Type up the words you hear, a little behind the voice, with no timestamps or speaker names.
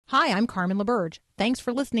Hi, I'm Carmen LaBerge. Thanks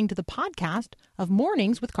for listening to the podcast of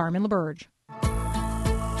Mornings with Carmen LaBerge.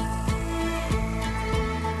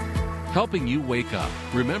 Helping you wake up,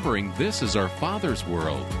 remembering this is our Father's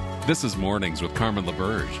world. This is Mornings with Carmen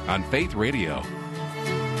LaBerge on Faith Radio. If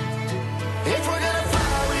we're gonna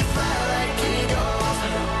fly, we fly like eagles.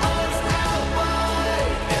 Arms out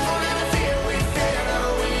wide. If we're gonna fear, we fear no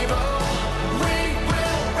evil. We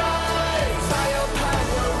will rise. By your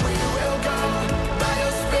power we will go. By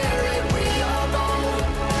your spirit we are bold.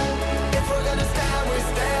 If we're gonna stand, we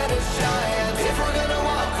stand as giants. If we're gonna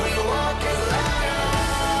walk, we walk as lions.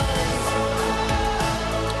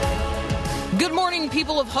 Good morning,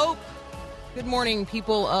 people of hope. Good morning,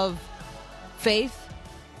 people of faith.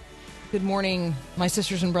 Good morning, my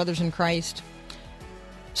sisters and brothers in Christ.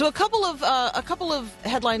 So a couple of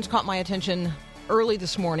headlines caught my attention early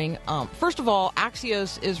this morning. First of all,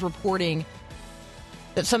 Axios is reporting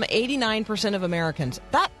that some 89% of Americans,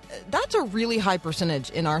 that's a really high percentage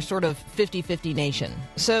in our sort of 50-50 nation.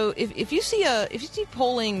 So if you see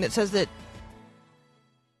polling that says that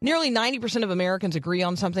nearly 90% of Americans agree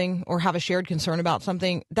on something or have a shared concern about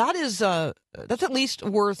something, that's at least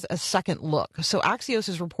worth a second look. So Axios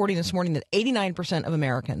is reporting this morning that 89% of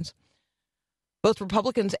Americans, both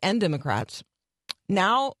Republicans and Democrats,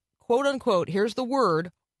 now, quote unquote, here's the word,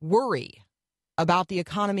 worry about the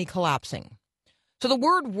economy collapsing. So the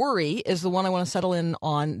word worry is the one I want to settle in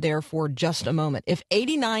on there for just a moment. If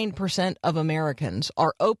 89% of Americans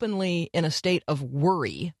are openly in a state of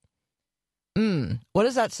worry, what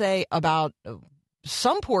does that say about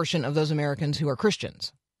some portion of those Americans who are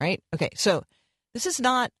Christians, right? Okay, so this is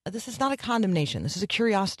not a condemnation. This is a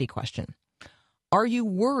curiosity question. Are you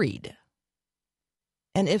worried?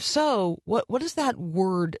 And if so, what does that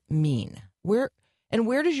word mean? Where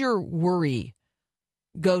does your worry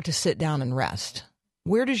go to sit down and rest?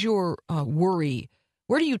 Where does your worry?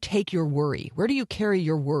 Where do you take your worry? Where do you carry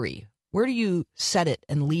your worry? Where do you set it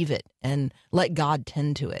and leave it and let God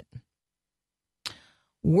tend to it?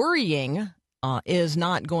 Worrying is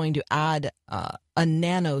not going to add a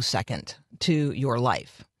nanosecond to your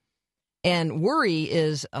life. And worry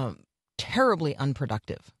is terribly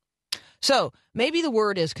unproductive. So maybe the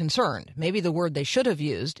word is concerned. Maybe the word they should have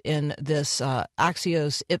used in this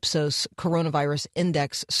Axios Ipsos Coronavirus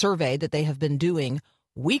Index survey that they have been doing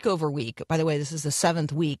week over week. By the way, this is the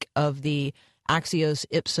 7th week of the Axios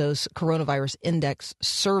Ipsos Coronavirus Index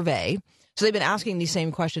survey. So they've been asking these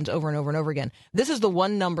same questions over and over and over again. This is the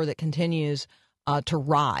one number that continues to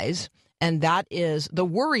rise, and that is the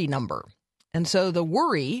worry number. And so the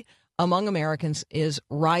worry among Americans is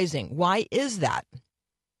rising. Why is that?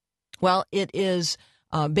 Well, it is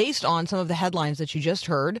based on some of the headlines that you just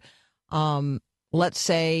heard. Let's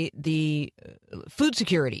say the food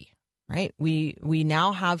security, right? We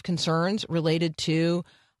now have concerns related to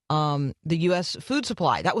the U.S. food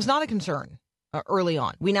supply. That was not a concern early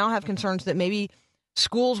on. We now have concerns that maybe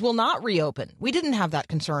schools will not reopen. We didn't have that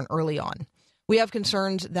concern early on. We have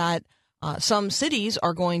concerns that some cities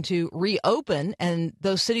are going to reopen, and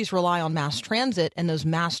those cities rely on mass transit, and those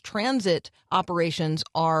mass transit operations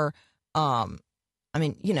are, that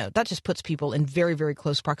just puts people in very, very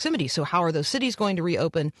close proximity. So how are those cities going to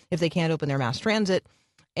reopen if they can't open their mass transit?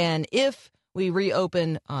 And if we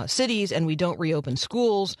reopen cities and we don't reopen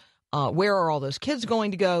schools, where are all those kids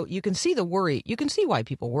going to go? You can see the worry. You can see why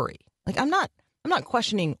people worry. Like, I'm not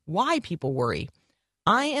questioning why people worry.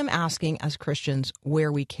 I am asking as Christians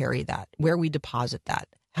where we carry that, where we deposit that,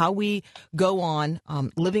 how we go on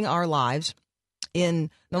living our lives in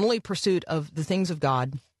not only pursuit of the things of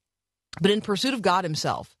God, but in pursuit of God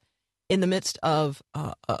himself in the midst of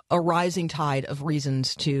a rising tide of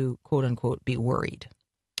reasons to, quote unquote, be worried.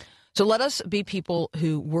 So let us be people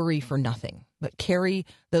who worry for nothing, but carry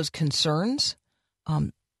those concerns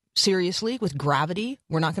seriously, with gravity.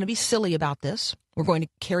 We're not going to be silly about this. We're going to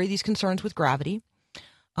carry these concerns with gravity,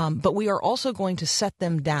 but we are also going to set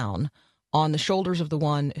them down on the shoulders of the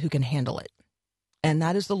one who can handle it, and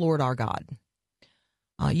that is the Lord our God.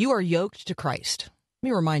 You are yoked to Christ.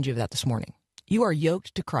 Let me remind you of that this morning. You are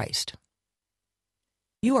yoked to Christ.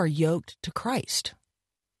 You are yoked to Christ.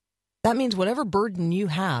 That means whatever burden you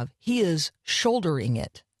have, he is shouldering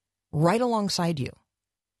it right alongside you.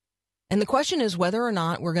 And the question is whether or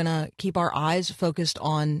not we're going to keep our eyes focused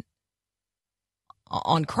on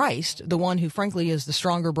Christ, the one who, frankly, is the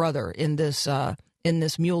stronger brother in this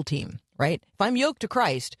mule team, right? If I'm yoked to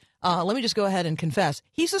Christ, let me just go ahead and confess,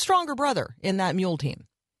 he's the stronger brother in that mule team.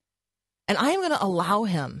 And I am going to allow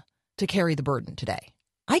him to carry the burden today.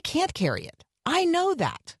 I can't carry it. I know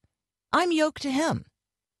that. I'm yoked to him.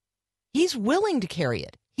 He's willing to carry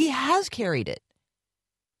it. He has carried it.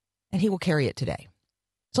 And he will carry it today.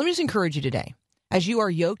 So let me just encourage you today, as you are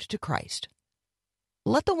yoked to Christ,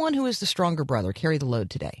 let the one who is the stronger brother carry the load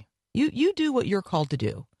today. You do what you're called to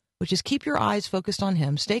do, which is keep your eyes focused on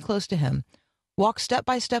him, stay close to him, walk step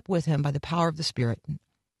by step with him by the power of the Spirit,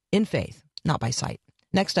 in faith, not by sight.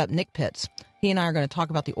 Next up, Nick Pitts. He and I are going to talk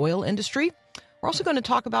about the oil industry. We're also going to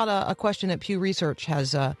talk about a question that Pew Research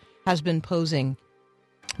has been posing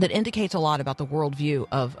that indicates a lot about the worldview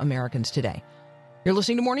of Americans today. You're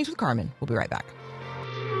listening to Mornings with Carmen. We'll be right back.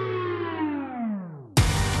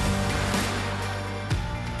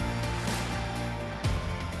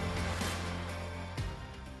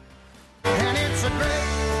 And it's a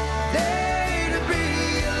great day to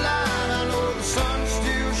be alive. I know the sun's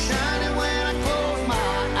still shining when I close my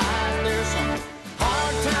eyes. There's some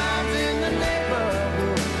hard times in the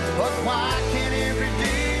neighborhood, but why can't every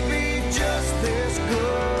day be just this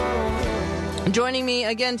good? Joining me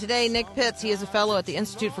again today, Nick Pitts. He is a fellow at the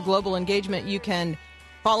Institute for Global Engagement. You can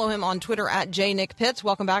follow him on Twitter at @JNickPitts.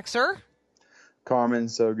 Welcome back, sir. Carmen,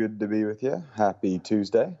 so good to be with you. Happy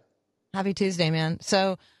Tuesday. Happy Tuesday, man.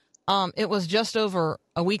 So it was just over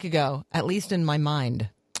a week ago, at least in my mind,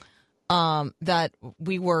 that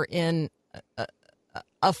we were in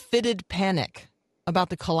a fitted panic about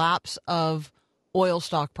the collapse of oil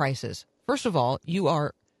stock prices. First of all, you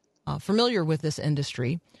are familiar with this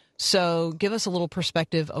industry, so give us a little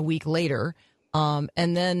perspective a week later, and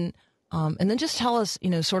then just tell us,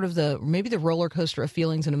 sort of maybe the roller coaster of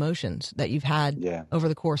feelings and emotions that you've had over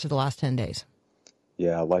the course of the last 10 days.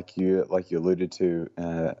 Yeah, like you alluded to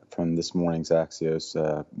from this morning's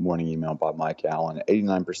Axios morning email by Mike Allen,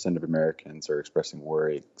 89% of Americans are expressing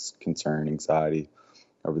worry, concern, anxiety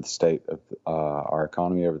over the state of our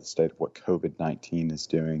economy, over the state of what COVID-19 is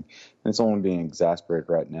doing. And it's only being exacerbated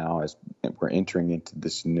right now as we're entering into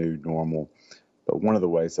this new normal. But one of the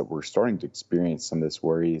ways that we're starting to experience some of this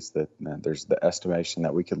worry is that there's the estimation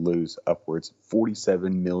that we could lose upwards of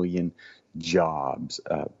 47 million jobs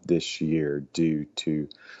this year due to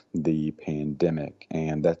the pandemic.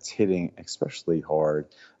 And that's hitting especially hard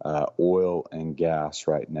oil and gas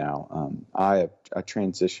right now. I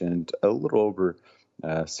transitioned a little over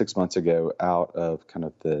 6 months ago out of kind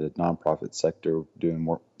of the nonprofit sector, doing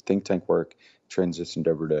more think tank work, transitioned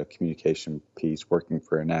over to a communication piece, working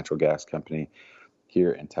for a natural gas company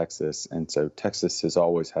here in Texas. And so Texas has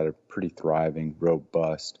always had a pretty thriving,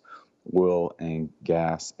 robust oil and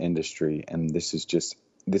gas industry. And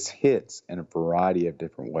this hits in a variety of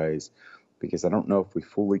different ways, because I don't know if we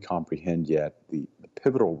fully comprehend yet the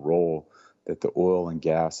pivotal role that the oil and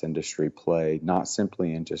gas industry play, not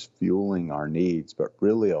simply in just fueling our needs, but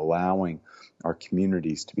really allowing our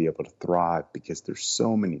communities to be able to thrive, because there's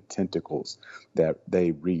so many tentacles that they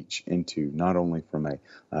reach into, not only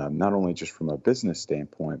just from a business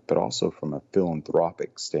standpoint, but also from a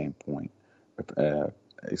philanthropic standpoint.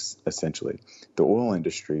 Essentially, the oil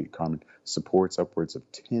industry, Carmen, supports upwards of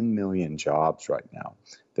 10 million jobs right now.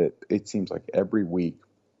 That it seems like every week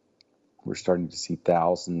we're starting to see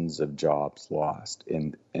thousands of jobs lost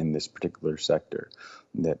in this particular sector.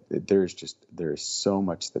 That there is so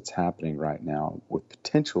much that's happening right now, with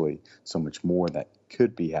potentially so much more that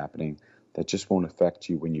could be happening, that just won't affect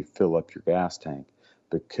you when you fill up your gas tank,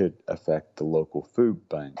 but could affect the local food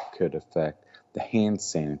bank, could affect the hand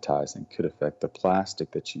sanitizing, could affect the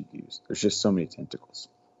plastic that you use. There's just so many tentacles.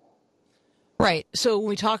 Right. So when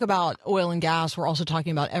we talk about oil and gas, we're also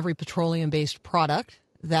talking about every petroleum-based product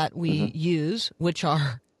that we use, which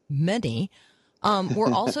are many.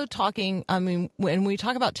 We're also talking, when we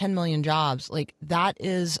talk about 10 million jobs, like that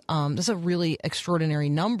is, that's a really extraordinary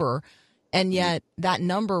number. And yet that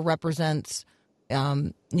number represents,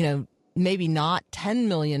 maybe not 10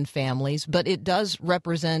 million families, but it does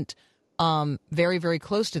represent very, very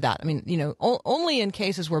close to that. I mean, only in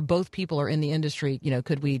cases where both people are in the industry,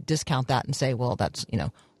 could we discount that and say, well, that's,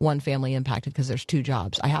 one family impacted because there's two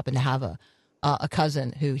jobs. I happen to have a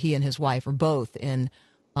cousin who he and his wife are both in,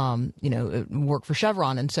 work for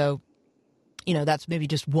Chevron. And so, that's maybe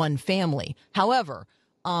just one family. However,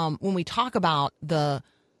 when we talk about the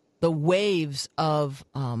waves of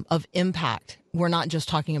impact, we're not just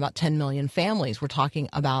talking about 10 million families. We're talking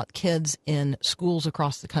about kids in schools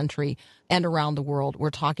across the country and around the world. We're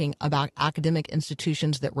talking about academic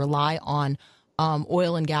institutions that rely on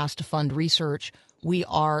oil and gas to fund research. We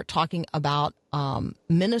are talking about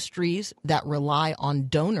ministries that rely on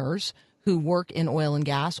donors who work in oil and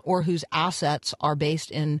gas or whose assets are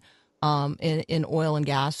based in oil and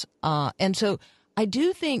gas. And so I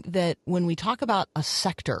do think that when we talk about a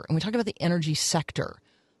sector, and we talk about the energy sector,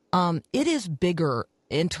 it is bigger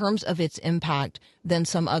in terms of its impact than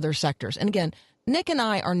some other sectors. And again, Nick and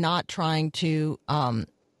I are not trying to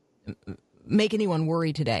make anyone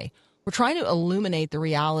worry today. We're trying to illuminate the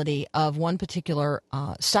reality of one particular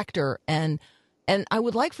sector, and I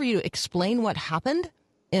would like for you to explain what happened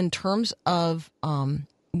in terms of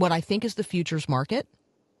what I think is the futures market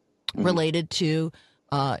related to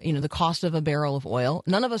the cost of a barrel of oil.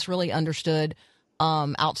 None of us really understood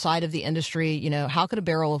outside of the industry, how could a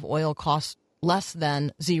barrel of oil cost less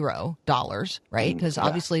than $0, right? Because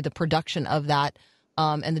obviously the production of that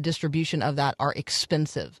and the distribution of that are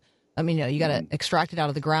expensive. I mean, you got to extract it out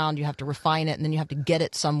of the ground, you have to refine it, and then you have to get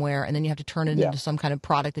it somewhere, and then you have to turn it into some kind of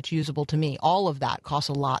product that's usable to me. All of that costs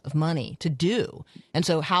a lot of money to do. And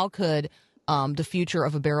so how could the future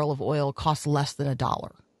of a barrel of oil cost less than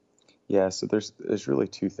 $1? Yeah, so there's really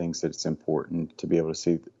two things that it's important to be able to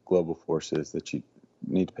see the global forces that you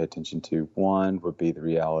need to pay attention to. One would be the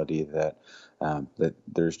reality that that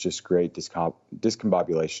there's just great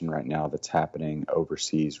discombobulation right now that's happening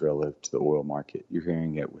overseas relative to the oil market. You're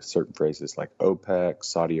hearing it with certain phrases like OPEC,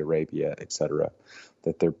 Saudi Arabia, et cetera,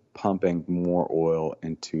 that they're pumping more oil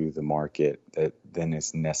into the market than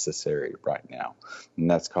is necessary right now. And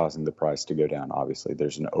that's causing the price to go down. Obviously,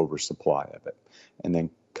 there's an oversupply of it. And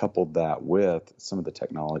then coupled that with some of the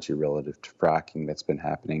technology relative to fracking that's been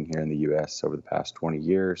happening here in the U.S. over the past 20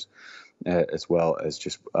 years, as well as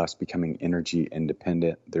just us becoming energy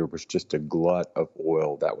independent. There was just a glut of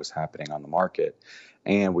oil that was happening on the market,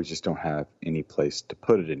 and we just don't have any place to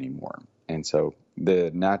put it anymore. And so the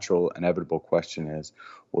natural, inevitable question is,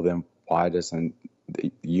 well, then why doesn't the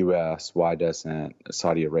U.S., why doesn't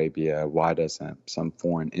Saudi Arabia, why doesn't some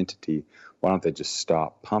foreign entity, why don't they just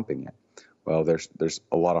stop pumping it? Well, there's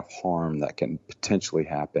a lot of harm that can potentially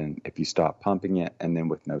happen if you stop pumping it and then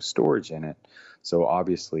with no storage in it. So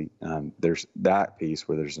obviously, there's that piece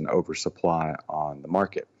where there's an oversupply on the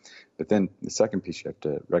market. But then the second piece you have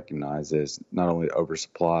to recognize is not only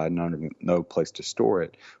oversupply, no place to store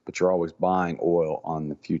it, but you're always buying oil on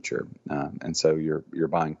the future. And so you're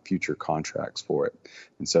buying future contracts for it.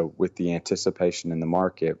 And so with the anticipation in the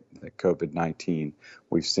market that COVID-19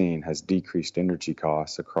 we've seen has decreased energy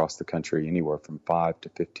costs across the country anywhere from 5 to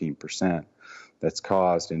 15%, that's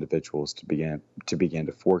caused individuals to begin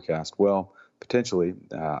to forecast, well, potentially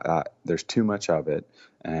there's too much of it,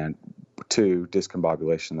 and two,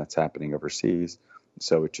 discombobulation that's happening overseas.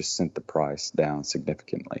 So it just sent the price down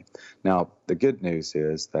significantly. Now, the good news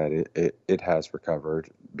is that it has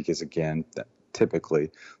recovered because, again,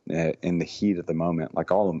 typically in the heat of the moment,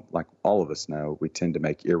 like all of us know, we tend to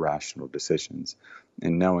make irrational decisions.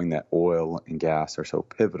 And knowing that oil and gas are so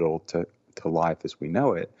pivotal to life as we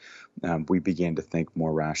know it, we begin to think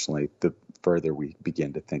more rationally the further we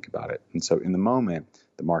begin to think about it. And so in the moment,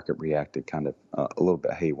 the market reacted kind of a little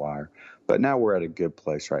bit haywire. But now we're at a good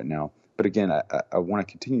place right now. But again, I want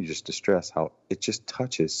to continue just to stress how it just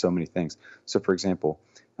touches so many things. So, for example,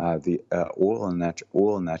 the oil and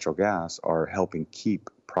natural gas are helping keep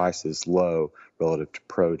prices low relative to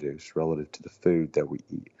produce, relative to the food that we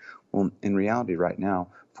eat. Well, in reality right now,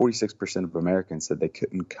 46% of Americans said they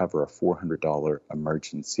couldn't cover a $400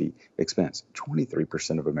 emergency expense.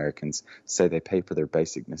 23% of Americans say they pay for their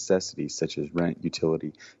basic necessities such as rent,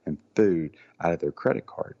 utility, and food out of their credit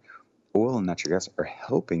card. Oil and natural gas are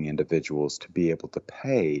helping individuals to be able to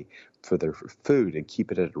pay for their food and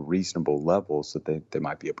keep it at a reasonable level so that they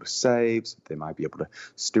might be able to save, so they might be able to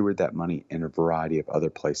steward that money in a variety of other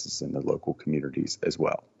places in the local communities as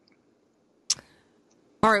well.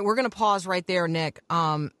 All right, we're going to pause right there, Nick.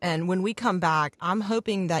 And when we come back, I'm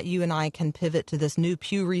hoping that you and I can pivot to this new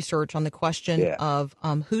Pew research on the question of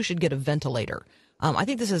who should get a ventilator. I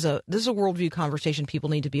think this is a worldview conversation people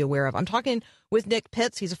need to be aware of. I'm talking with Nick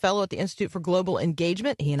Pitts. He's a fellow at the Institute for Global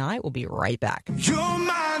Engagement. He and I will be right back. You're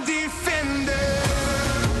my defender.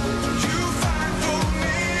 You fight for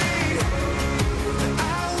me.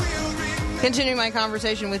 I will remain. Continuing my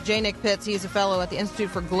conversation with J. Nick Pitts. He is a fellow at the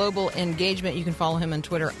Institute for Global Engagement. You can follow him on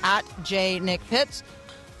Twitter at @JNickPitts.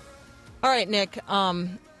 All right, Nick.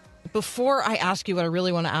 Before I ask you what I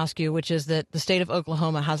really want to ask you, which is that the state of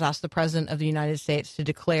Oklahoma has asked the President of the United States to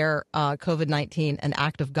declare COVID-19 an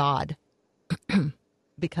act of God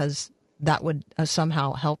because that would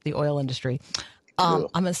somehow help the oil industry. I'm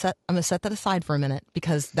gonna set that aside for a minute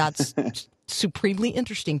because that's supremely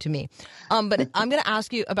interesting to me. But I'm going to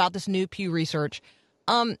ask you about this new Pew research.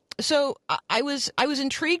 So I was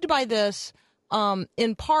intrigued by this.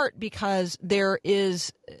 In part because there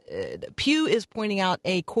is Pew is pointing out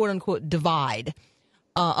a quote unquote divide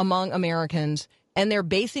among Americans, and they're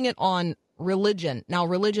basing it on religion. Now,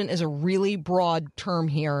 religion is a really broad term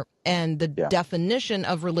here, and the definition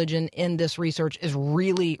of religion in this research is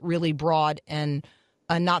really, really broad and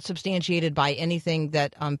not substantiated by anything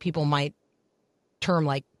that people might term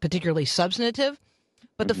like particularly substantive.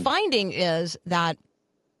 But the finding is that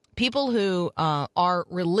people who are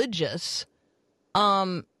religious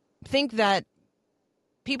think that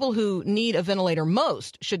people who need a ventilator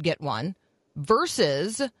most should get one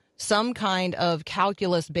versus some kind of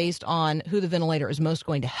calculus based on who the ventilator is most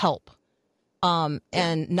going to help.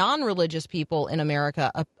 And non-religious people in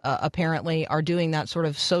America apparently are doing that sort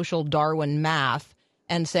of social Darwin math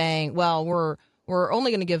and saying, well, we're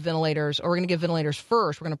only going to give ventilators, or we're going to give ventilators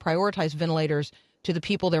first. We're going to prioritize ventilators to the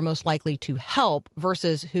people they're most likely to help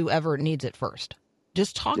versus whoever needs it first.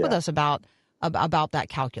 Just talk with us about that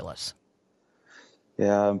calculus.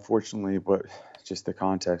 Yeah, unfortunately, just the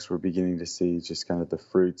context, we're beginning to see just kind of the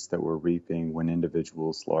fruits that we're reaping when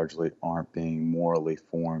individuals largely aren't being morally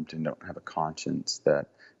formed and don't have a conscience that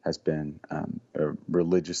has been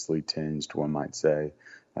religiously tinged, one might say,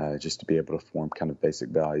 just to be able to form kind of basic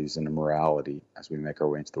values and a morality as we make our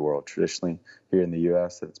way into the world. Traditionally, here in the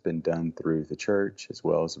U.S., that's been done through the church as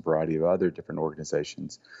well as a variety of other different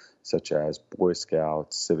organizations, such as Boy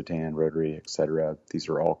Scouts, Civitan, Rotary, etc. These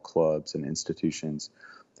are all clubs and institutions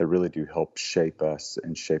that really do help shape us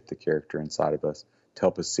and shape the character inside of us, to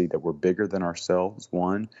help us see that we're bigger than ourselves,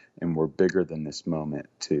 one, and we're bigger than this moment,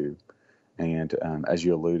 two. And as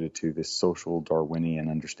you alluded to, this social Darwinian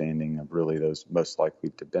understanding of really those most likely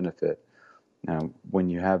to benefit. Now, when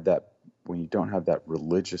you don't have that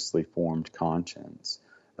religiously formed conscience,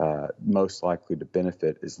 most likely to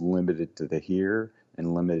benefit is limited to the here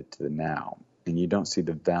and limited to the now. And you don't see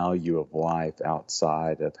the value of life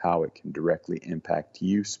outside of how it can directly impact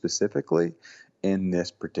you specifically in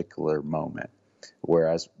this particular moment.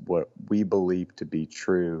 Whereas what we believe to be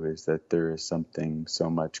true is that there is something so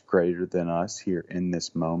much greater than us here in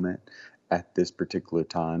this moment, at this particular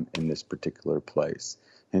time, in this particular place.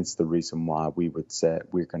 Hence the reason why we would say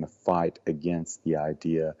we're going to fight against the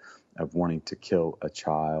idea of wanting to kill a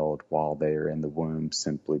child while they are in the womb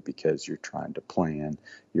simply because you're trying to plan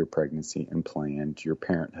your pregnancy and plan your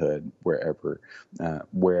parenthood wherever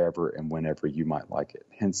and whenever you might like it.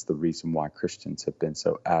 Hence the reason why Christians have been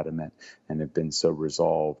so adamant and have been so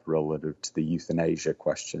resolved relative to the euthanasia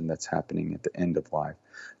question that's happening at the end of life.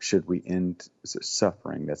 Should we end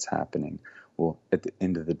suffering that's happening? Well, at the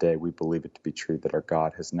end of the day, we believe it to be true that our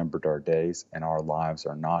God has numbered our days and our lives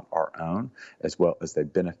are not our own, as well as they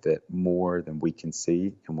benefit more than we can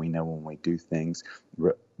see. And we know when we do things,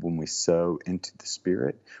 when we sow into the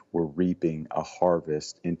Spirit, we're reaping a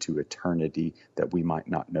harvest into eternity that we might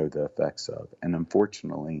not know the effects of. And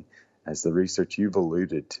unfortunately, as the research you've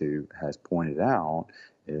alluded to has pointed out,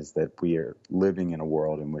 is that we are living in a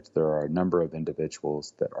world in which there are a number of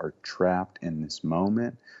individuals that are trapped in this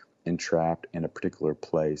moment and trapped in a particular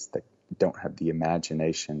place that don't have the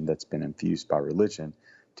imagination that's been infused by religion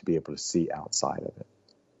to be able to see outside of it.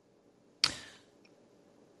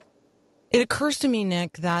 It occurs to me,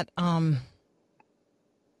 Nick, that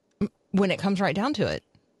when it comes right down to it,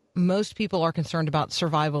 most people are concerned about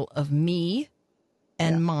survival of me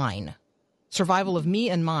and mine. Survival of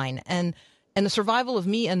me and mine. And the survival of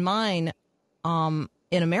me and mine in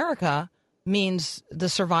America means the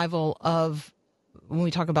survival of, when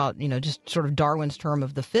we talk about, just sort of Darwin's term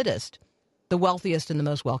of the fittest, the wealthiest and the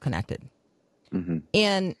most well-connected. Mm-hmm.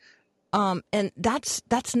 And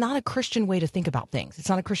that's not a Christian way to think about things. It's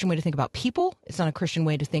not a Christian way to think about people. It's not a Christian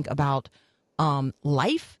way to think about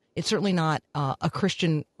life. It's certainly not a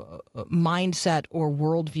Christian mindset or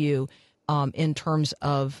worldview in terms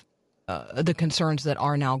of the concerns that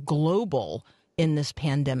are now global in this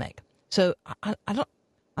pandemic. So I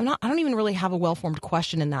don't even really have a well-formed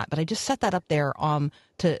question in that, but I just set that up there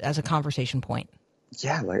as a conversation point.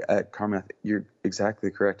 Yeah, Carmen, you're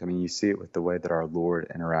exactly correct. I mean, you see it with the way that our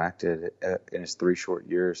Lord interacted in his 3 short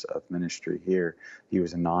years of ministry here. He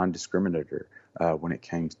was a non-discriminator when it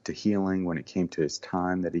came to healing, when it came to his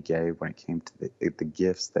time that he gave, when it came to the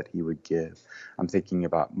gifts that he would give. I'm thinking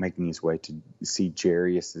about making his way to see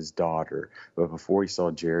Jairus' daughter. But before he saw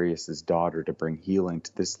Jairus' daughter to bring healing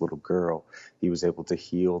to this little girl, he was able to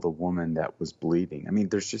heal the woman that was bleeding. I mean,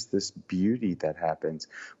 there's just this beauty that happens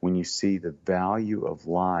when you see the value of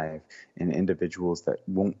life in individuals that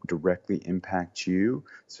won't directly impact you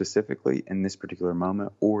specifically in this particular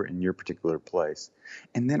moment or in your particular place.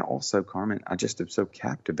 And then also, Carmen, I just am so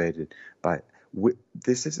captivated by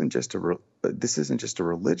this isn't just a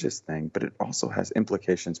religious thing, but it also has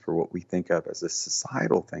implications for what we think of as a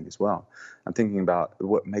societal thing as well. I'm thinking about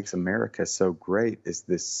what makes America so great is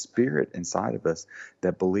this spirit inside of us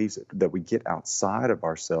that believes that we get outside of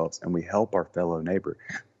ourselves and we help our fellow neighbor.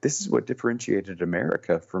 This is what differentiated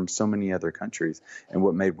America from so many other countries, and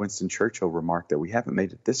what made Winston Churchill remark that we haven't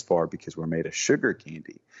made it this far because we're made of sugar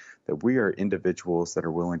candy. that we are individuals that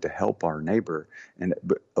are willing to help our neighbor. And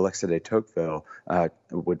Alexa de Tocqueville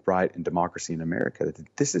would write in Democracy in America that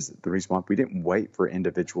this is the reason why we didn't wait for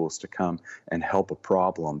individuals to come and help a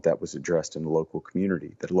problem that was addressed in the local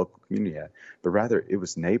community, that a local community had, but rather it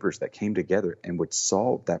was neighbors that came together and would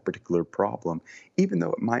solve that particular problem, even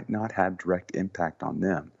though it might not have direct impact on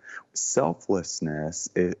them. Selflessness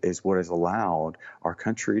is what has allowed our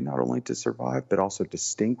country not only to survive, but also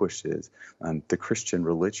distinguishes the Christian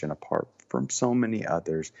religion apart from so many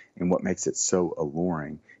others, and what makes it so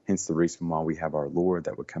alluring. Hence the reason why we have our Lord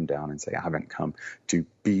that would come down and say, I haven't come to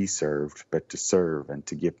be served, but to serve and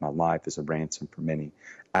to give my life as a ransom for many.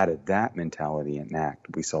 Out of that mentality and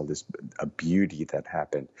act, we saw a beauty that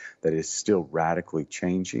happened that is still radically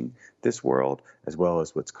changing this world, as well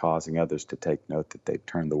as what's causing others to take note that they've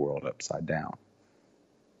turned the world upside down.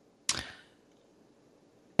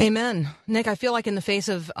 Amen. Nick, I feel like in the face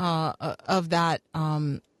of that,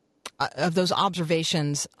 of those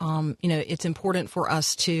observations, it's important for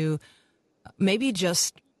us to maybe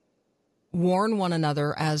just warn one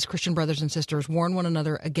another as Christian brothers and sisters, warn one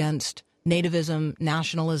another against nativism,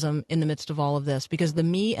 nationalism in the midst of all of this, because the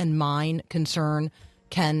me and mine concern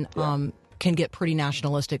can get pretty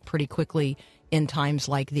nationalistic pretty quickly in times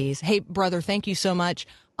like these. Hey, brother, thank you so much.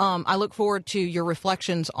 I look forward to your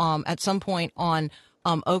reflections at some point on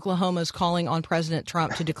Oklahoma's calling on President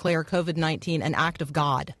Trump to declare COVID-19 an act of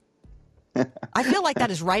God. I feel like that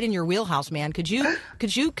is right in your wheelhouse, man. Could you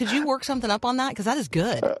work something up on that? Because that is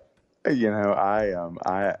good. I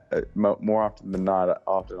more often than not,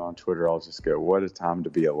 often on Twitter, I'll just go, what a time to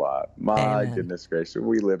be alive. My Amen. Goodness gracious,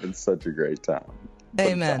 we live in such a great time.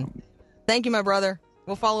 Amen. Thank you, my brother.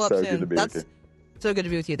 We'll follow up So soon. good to be with you. So good to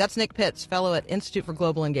be with you. That's Nick Pitts, fellow at Institute for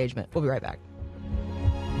Global Engagement. We'll be right back.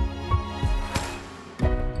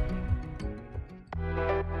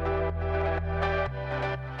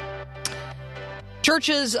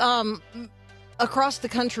 Churches across the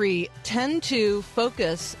country tend to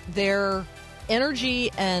focus their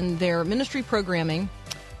energy and their ministry programming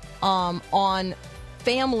on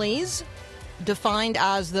families defined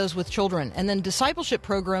as those with children, and then discipleship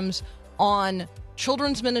programs on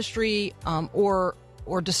children's ministry or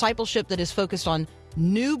discipleship that is focused on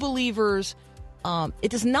new believers.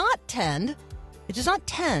 It does not tend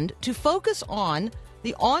to focus on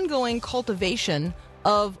the ongoing cultivation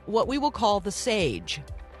of what we will call the sage,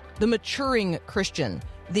 the maturing Christian,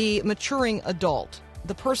 the maturing adult,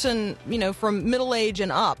 the person, from middle age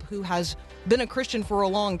and up who has been a Christian for a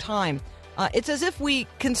long time. It's as if we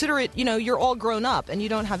consider it, you're all grown up and you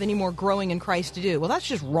don't have any more growing in Christ to do. Well, that's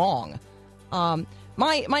just wrong.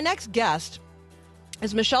 My next guest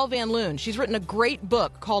is Michelle Van Loon. She's written a great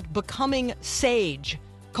book called Becoming Sage,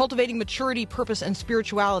 Cultivating Maturity, Purpose, and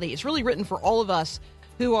Spirituality. It's really written for all of us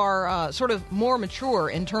who are sort of more mature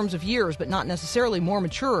in terms of years, but not necessarily more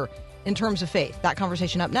mature in terms of faith. That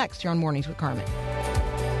conversation up next here on Mornings with Carmen.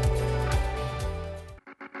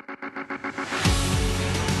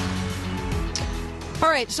 All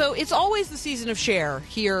right, so it's always the season of share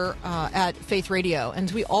here at Faith Radio,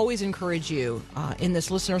 and we always encourage you in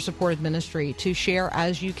this listener-supported ministry to share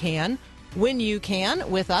as you can, when you can,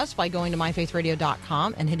 with us by going to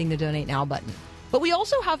myfaithradio.com and hitting the Donate Now button. But we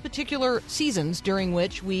also have particular seasons during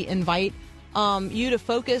which we invite you to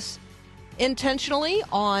focus intentionally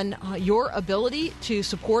on your ability to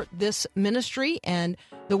support this ministry and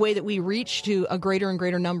the way that we reach to a greater and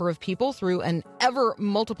greater number of people through an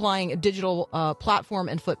ever-multiplying digital platform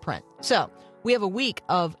and footprint. So we have a week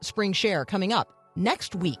of Spring Share coming up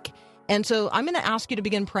next week. And so I'm going to ask you to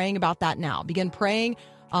begin praying about that now. Begin praying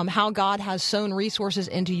how God has sown resources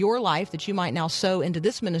into your life that you might now sow into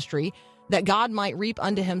this ministry, that God might reap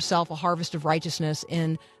unto himself a harvest of righteousness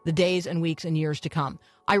in the days and weeks and years to come.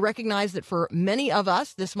 I recognize that for many of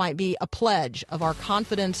us, this might be a pledge of our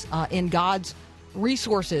confidence in God's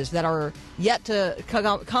resources that are yet to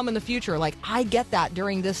come in the future. Like, I get that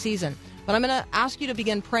during this season. But I'm going to ask you to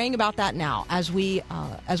begin praying about that now as we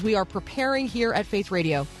are preparing here at Faith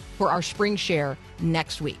Radio for our Spring Share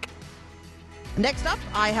next week. Next up,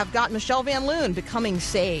 I have got Michelle Van Loon, Becoming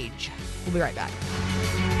Sage. We'll be right back.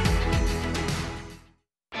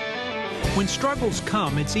 When struggles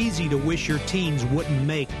come, it's easy to wish your teens wouldn't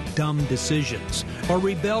make dumb decisions or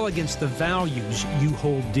rebel against the values you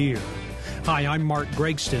hold dear. Hi, I'm Mark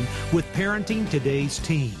Gregston with Parenting Today's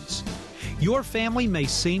Teens. Your family may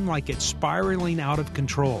seem like it's spiraling out of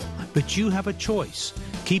control, but you have a choice.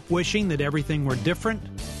 Keep wishing that everything were different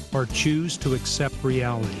or choose to accept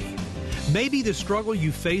reality. Maybe the struggle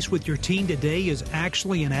you face with your teen today is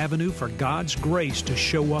actually an avenue for God's grace to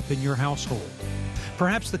show up in your household.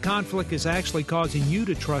 Perhaps the conflict is actually causing you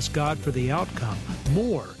to trust God for the outcome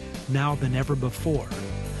more now than ever before.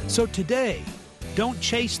 So today, don't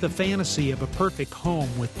chase the fantasy of a perfect home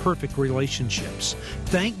with perfect relationships.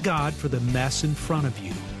 Thank God for the mess in front of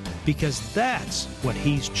you, because that's what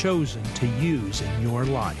He's chosen to use in your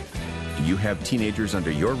life. Do you have teenagers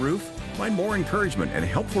under your roof? Find more encouragement and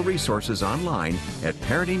helpful resources online at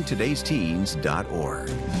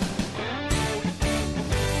parentingtodaysteens.org.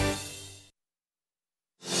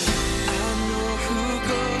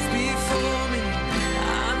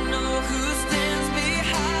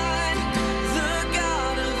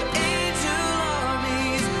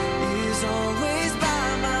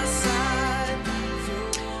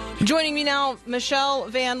 Joining me now, Michelle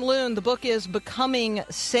Van Loon. The book is Becoming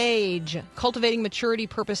Sage, Cultivating Maturity,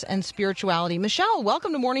 Purpose, and Spirituality. Michelle,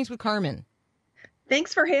 welcome to Mornings with Carmen.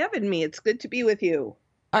 Thanks for having me. It's good to be with you.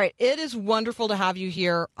 All right. It is wonderful to have you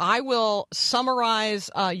here. I will summarize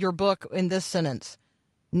your book in this sentence.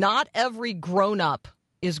 Not every grown-up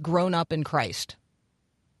is grown up in Christ.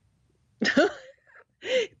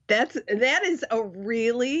 That is a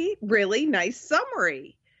really, really nice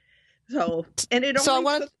summary. So, and it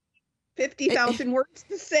only took 50,000 words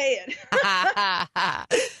to say it.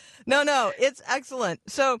 No, it's excellent.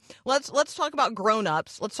 So let's talk about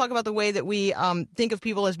grown-ups. Let's talk about the way that we think of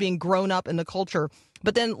people as being grown up in the culture.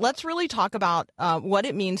 But then let's really talk about what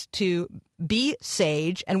it means to be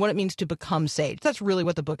sage and what it means to become sage. That's really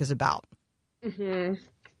what the book is about. Mm-hmm.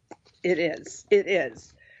 It is. It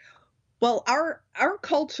is. Well, our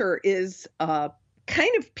culture is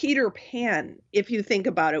kind of Peter Pan, if you think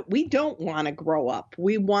about it. We don't want to grow up.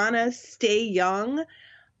 We want to stay young.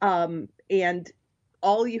 And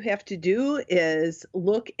all you have to do is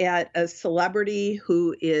look at a celebrity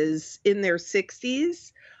who is in their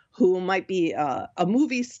 60s, who might be a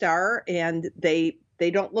movie star, and they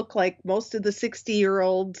don't look like most of the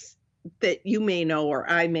 60-year-olds that you may know or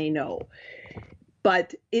I may know.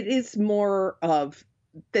 But it is more of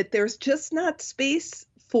that there's just not space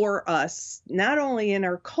for us, not only in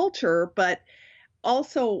our culture, but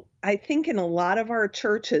also I think in a lot of our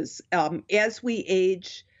churches. As we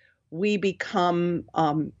age, we become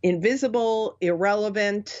invisible,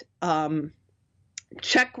 irrelevant,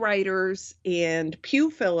 check writers and pew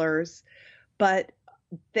fillers, but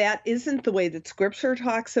that isn't the way that Scripture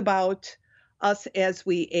talks about us as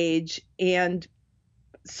we age. And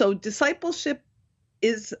so discipleship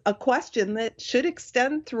is a question that should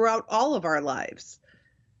extend throughout all of our lives.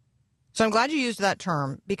 So I'm glad you used that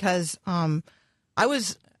term, because I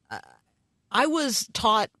was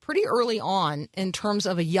taught pretty early on in terms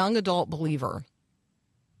of a young adult believer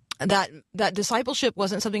that discipleship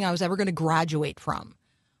wasn't something I was ever going to graduate from.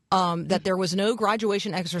 That there was no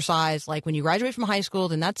graduation exercise, like when you graduate from high school,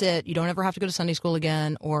 then that's it. You don't ever have to go to Sunday school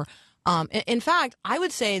again. Or, in fact, I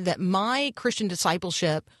would say that my Christian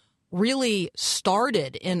discipleship really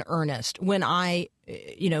started in earnest when I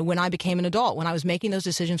became an adult, when I was making those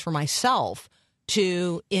decisions for myself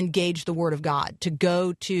to engage the Word of God, to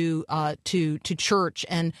go to church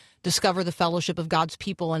and discover the fellowship of God's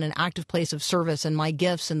people in an active place of service and my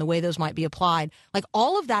gifts and the way those might be applied. Like,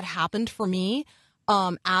 all of that happened for me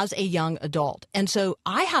as a young adult. And so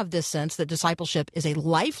I have this sense that discipleship is a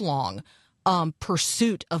lifelong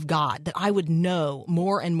pursuit of God, that I would know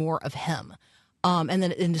more and more of Him. And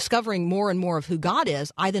then in discovering more and more of who God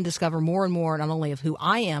is, I then discover more and more not only of who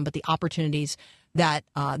I am, but the opportunities that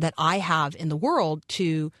I have in the world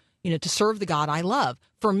to serve the God I love.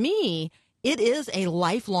 For me, it is a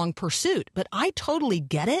lifelong pursuit, but I totally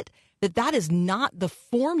get it that is not the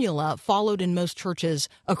formula followed in most churches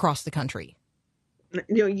across the country.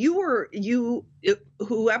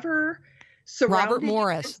 Whoever surrounded Robert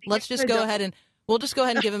Morris. Let's just go ahead and we'll just go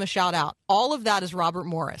ahead and give him a shout out. All of that is Robert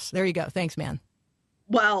Morris. There you go. Thanks, man.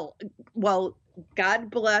 Well, God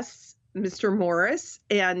bless Mr. Morris.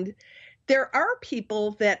 And there are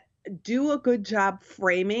people that do a good job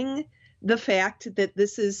framing the fact that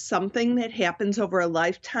this is something that happens over a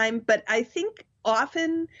lifetime. But I think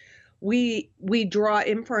often we draw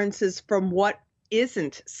inferences from what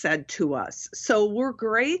isn't said to us. So we're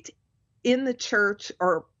great in the church,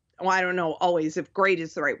 or I don't know always if great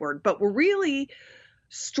is the right word, but we're really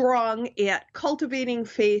strong at cultivating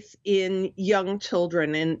faith in young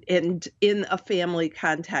children and in a family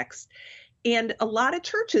context. And a lot of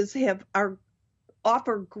churches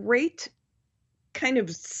offer great kind of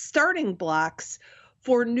starting blocks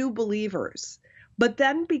for new believers. But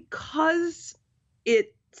then because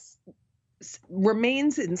it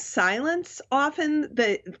remains in silence, often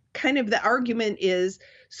the argument is,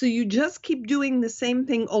 so you just keep doing the same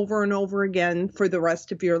thing over and over again for the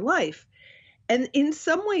rest of your life. And in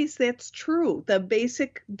some ways, that's true. The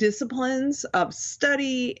basic disciplines of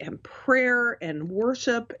study and prayer and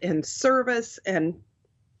worship and service and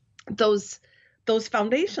those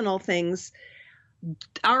foundational things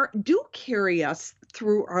do carry us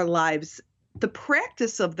through our lives. The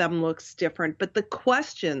practice of them looks different, but the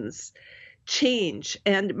questions change.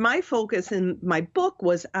 And my focus in my book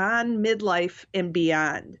was on midlife and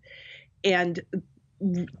beyond. And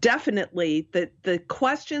definitely the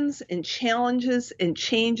questions and challenges and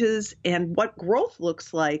changes and what growth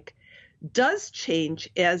looks like does change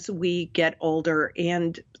as we get older.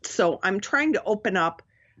 And so I'm trying to open up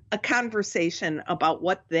a conversation about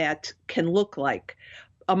what that can look like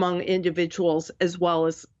among individuals as well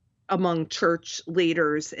as among church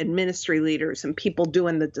leaders and ministry leaders and people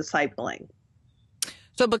doing the discipling.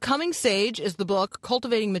 So Becoming Sage is the book,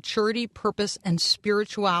 Cultivating Maturity, Purpose, and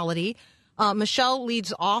Spirituality. Michelle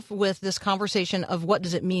leads off with this conversation of what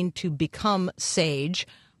does it mean to become sage,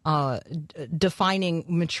 defining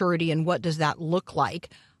maturity and what does that look like.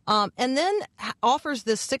 And then offers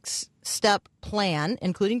this 6-step plan,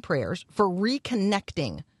 including prayers, for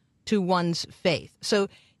reconnecting to one's faith. So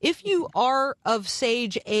if you are of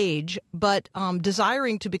sage age, but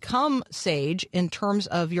desiring to become sage in terms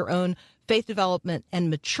of your own faith development and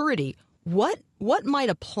maturity, what might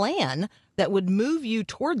a plan that would move you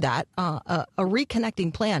toward that, a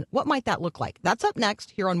reconnecting plan, what might that look like? That's up next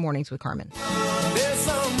here on Mornings with Carmen. There's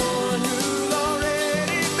someone who's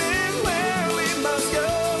already been where we must go,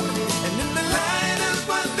 and in the light of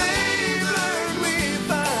what they've learned we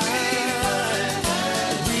find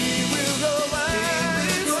we will go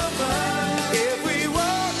wide if we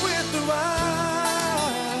walk with the wise.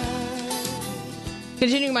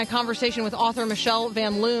 Continuing my conversation with author Michelle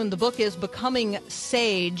Van Loon, the book is Becoming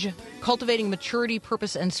Sage, Cultivating Maturity,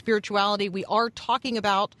 Purpose, and Spirituality. We are talking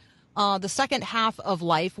about the second half of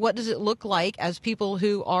life. What does it look like as people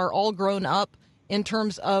who are all grown up in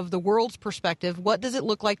terms of the world's perspective? What does it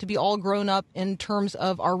look like to be all grown up in terms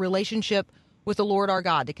of our relationship with the Lord our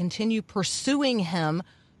God, to continue pursuing Him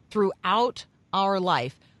throughout our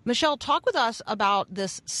life? Michelle, talk with us about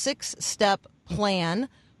this 6-step plan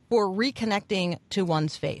for reconnecting to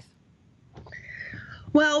one's faith.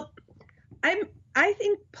 Well, I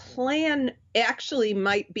think plan actually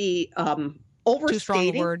might be overstating. Too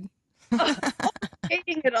strong a word.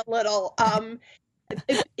 Overstating it a little.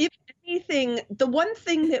 If anything, the one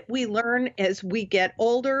thing that we learn as we get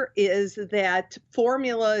older is that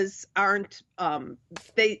formulas aren't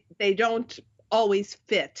they don't always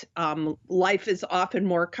fit. Life is often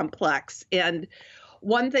more complex, and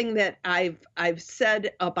one thing that I've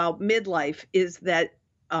said about midlife is that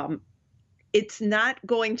it's not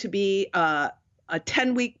going to be a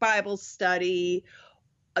 10-week Bible study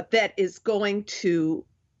that is going to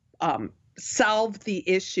solve the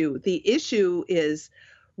issue. The issue is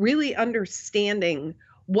really understanding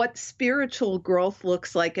what spiritual growth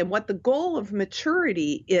looks like and what the goal of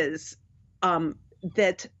maturity is,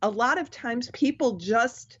 that a lot of times people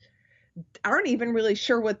just aren't even really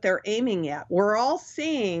sure what they're aiming at. We're all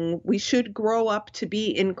saying we should grow up to be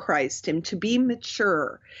in Christ and to be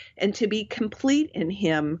mature and to be complete in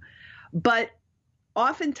Him. But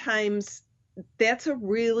oftentimes that's a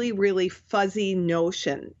really, really fuzzy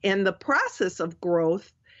notion. And the process of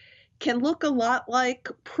growth can look a lot like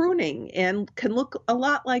pruning and can look a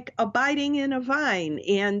lot like abiding in a vine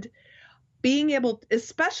and being able,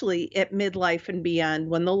 especially at midlife and beyond,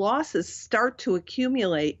 when the losses start to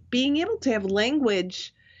accumulate, being able to have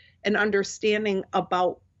language and understanding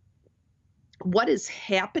about what is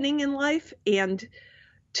happening in life and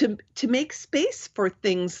to make space for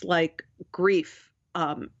things like grief,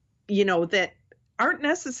 that aren't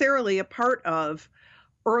necessarily a part of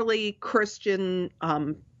early Christian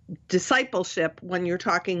discipleship when you're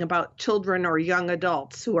talking about children or young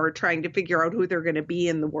adults who are trying to figure out who they're going to be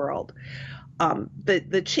in the world.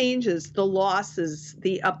 The changes, the losses,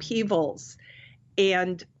 the upheavals,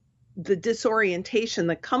 and the disorientation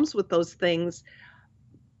that comes with those things,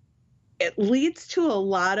 it leads to a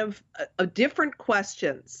lot of different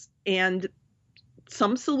questions. And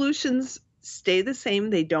some solutions stay the same,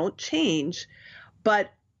 they don't change.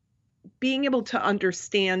 But being able to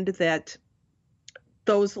understand that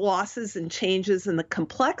those losses and changes and the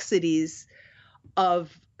complexities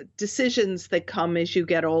of decisions that come as you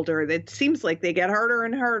get older, that seems like they get harder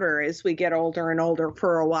and harder as we get older and older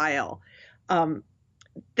for a while.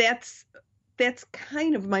 That's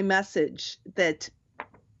kind of my message, that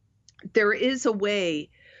there is a way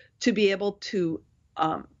to be able to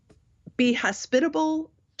be hospitable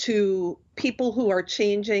to people who are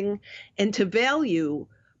changing and to value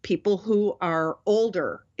people who are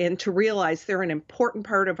older and to realize they're an important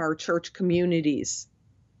part of our church communities.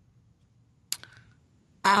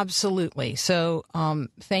 Absolutely. So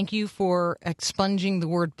thank you for expunging the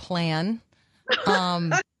word plan.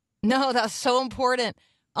 No, that's so important.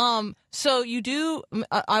 So you do,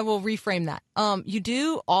 I will reframe that. You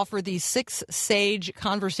do offer these 6 sage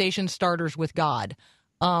conversation starters with God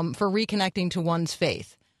for reconnecting to one's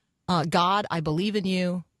faith. God, I believe in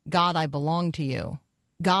you. God, I belong to you.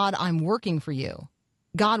 God, I'm working for you.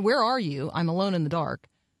 God, where are you? I'm alone in the dark.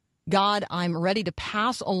 God, I'm ready to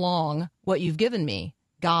pass along what you've given me.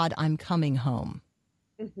 God, I'm coming home.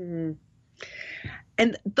 Mm-hmm.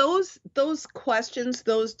 And those questions,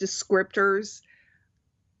 those descriptors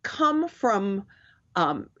come from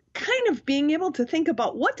kind of being able to think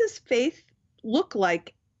about what does faith look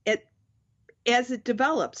like as it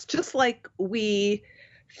develops, just like we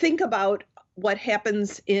think about what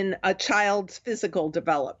happens in a child's physical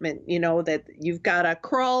development, that you've got to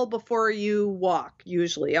crawl before you walk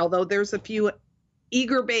usually, although there's a few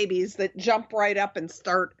eager babies that jump right up and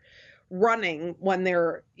start running when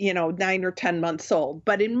they're, 9 or 10 months old.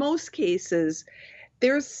 But in most cases,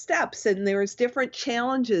 there's steps and there's different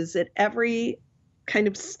challenges at every kind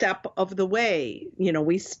of step of the way.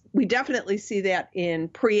 We definitely see that in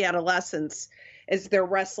pre-adolescence as they're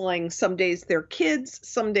wrestling. Some days they're kids,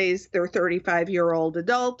 some days they're 35-year-old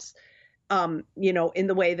adults, in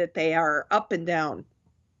the way that they are up and down.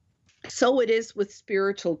 So it is with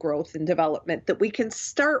spiritual growth and development that we can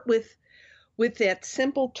start with that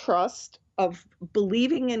simple trust of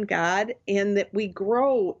believing in God, and that we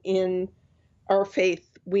grow in our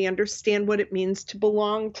faith. We understand what it means to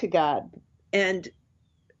belong to God. And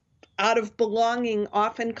out of belonging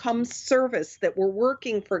often comes service, that we're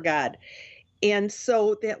working for God. And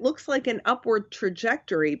so that looks like an upward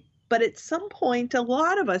trajectory. But at some point, a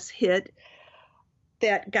lot of us hit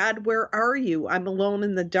that, God, where are you? I'm alone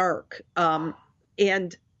in the dark.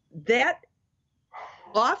 And that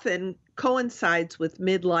often coincides with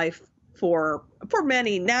midlife for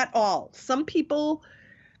many, not all. Some people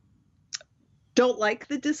don't like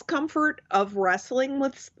the discomfort of wrestling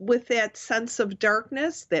with that sense of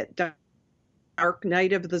darkness, that dark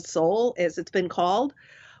night of the soul, as it's been called.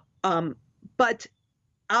 But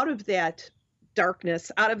out of that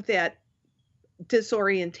darkness, out of that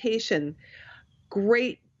disorientation,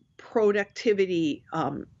 great productivity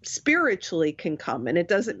spiritually can come. And it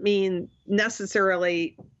doesn't mean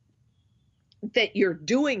necessarily that you're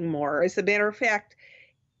doing more. As a matter of fact,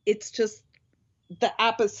 it's just the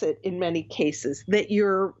opposite in many cases, that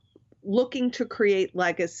you're looking to create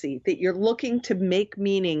legacy, that you're looking to make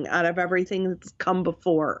meaning out of everything that's come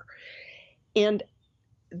before. And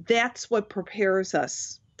that's what prepares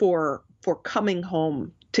us for coming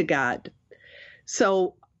home to God.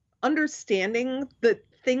 So understanding that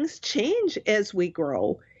things change as we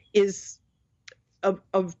grow is a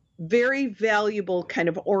very valuable kind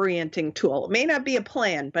of orienting tool. It may not be a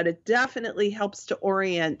plan, but it definitely helps to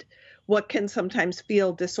orient what can sometimes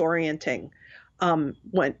feel disorienting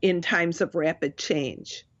when in times of rapid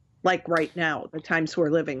change, like right now, the times we're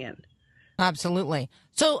living in. Absolutely.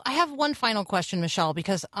 So I have one final question, Michelle,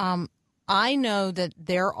 because I know that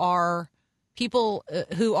there are people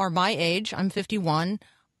who are my age. I'm 51.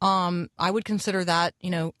 I would consider that,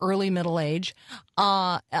 early middle age.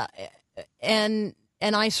 And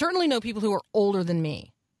I certainly know people who are older than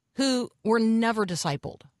me who were never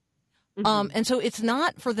discipled. Mm-hmm. And so it's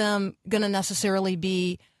not for them going to necessarily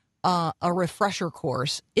be a refresher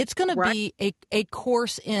course. It's going to be a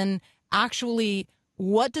course in actually,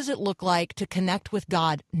 what does it look like to connect with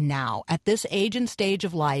God now at this age and stage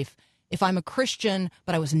of life? If I'm a Christian,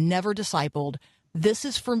 but I was never discipled, this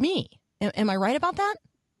is for me. Am I right about that?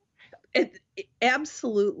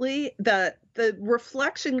 Absolutely. The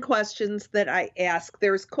reflection questions that I ask,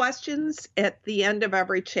 there's questions at the end of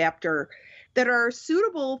every chapter that are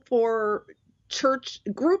suitable for church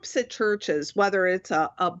groups at churches, whether it's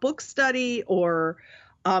a book study or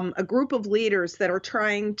a group of leaders that are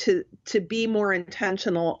trying to be more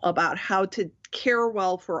intentional about how to care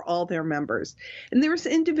well for all their members. And there's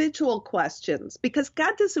individual questions, because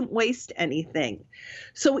God doesn't waste anything.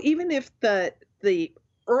 So even if the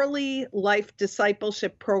early life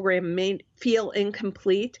discipleship program may feel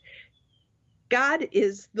incomplete, God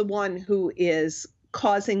is the one who is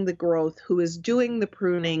causing the growth, who is doing the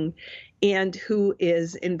pruning, and who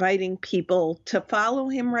is inviting people to follow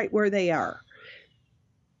him right where they are.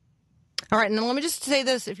 All right. And then let me just say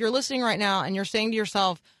this. If you're listening right now and you're saying to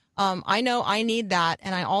yourself, I know I need that,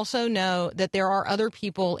 and I also know that there are other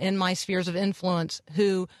people in my spheres of influence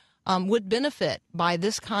who would benefit by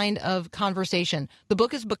this kind of conversation. The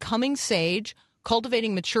book is Becoming Sage,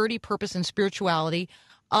 Cultivating Maturity, Purpose, and Spirituality.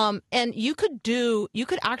 And you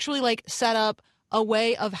could actually like set up a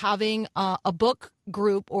way of having a book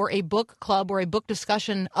group or a book club or a book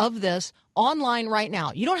discussion of this online right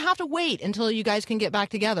now. You don't have to wait until you guys can get back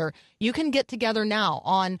together. You can get together now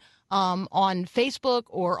on Facebook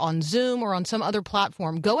or on Zoom or on some other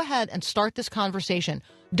platform. Go ahead and start this conversation.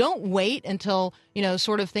 Don't wait until,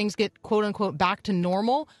 sort of things get quote unquote back to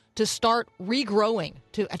normal to start regrowing,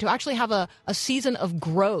 to actually have a season of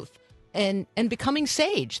growth and becoming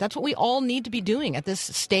sage. That's what we all need to be doing at this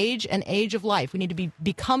stage and age of life. We need to be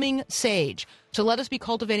becoming sage. So let us be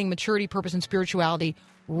cultivating maturity, purpose, and spirituality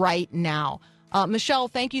right now. Michelle,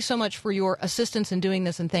 thank you so much for your assistance in doing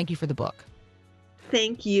this, and thank you for the book.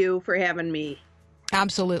 Thank you for having me.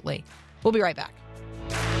 Absolutely. We'll be right back.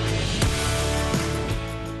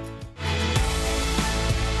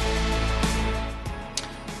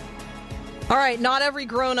 All right, not every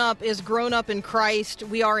grown-up is grown up in Christ.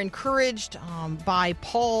 We are encouraged by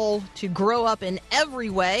Paul to grow up in every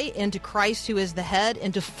way into Christ, who is the head,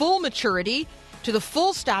 into full maturity, to the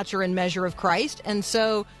full stature and measure of Christ. And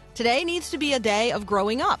so today needs to be a day of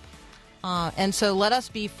growing up. And so let us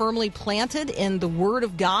be firmly planted in the Word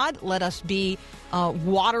of God. Let us be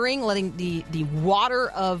watering, letting the water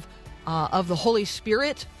of the Holy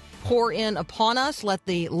Spirit pour in upon us. Let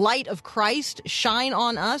the light of Christ shine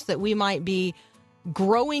on us, that we might be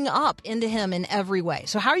growing up into Him in every way.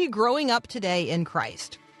 So how are you growing up today in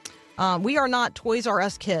Christ? We are not Toys R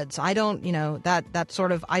Us kids. I don't, that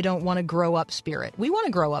sort of I don't want to grow up spirit. We want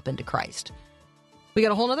to grow up into Christ. We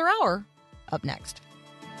got a whole nother hour up next.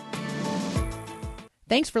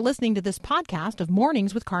 Thanks for listening to this podcast of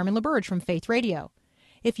Mornings with Carmen LaBerge from Faith Radio.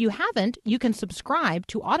 If you haven't, you can subscribe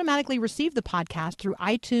to automatically receive the podcast through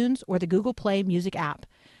iTunes or the Google Play Music app.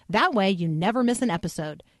 That way you never miss an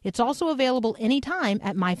episode. It's also available anytime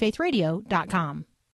at myfaithradio.com.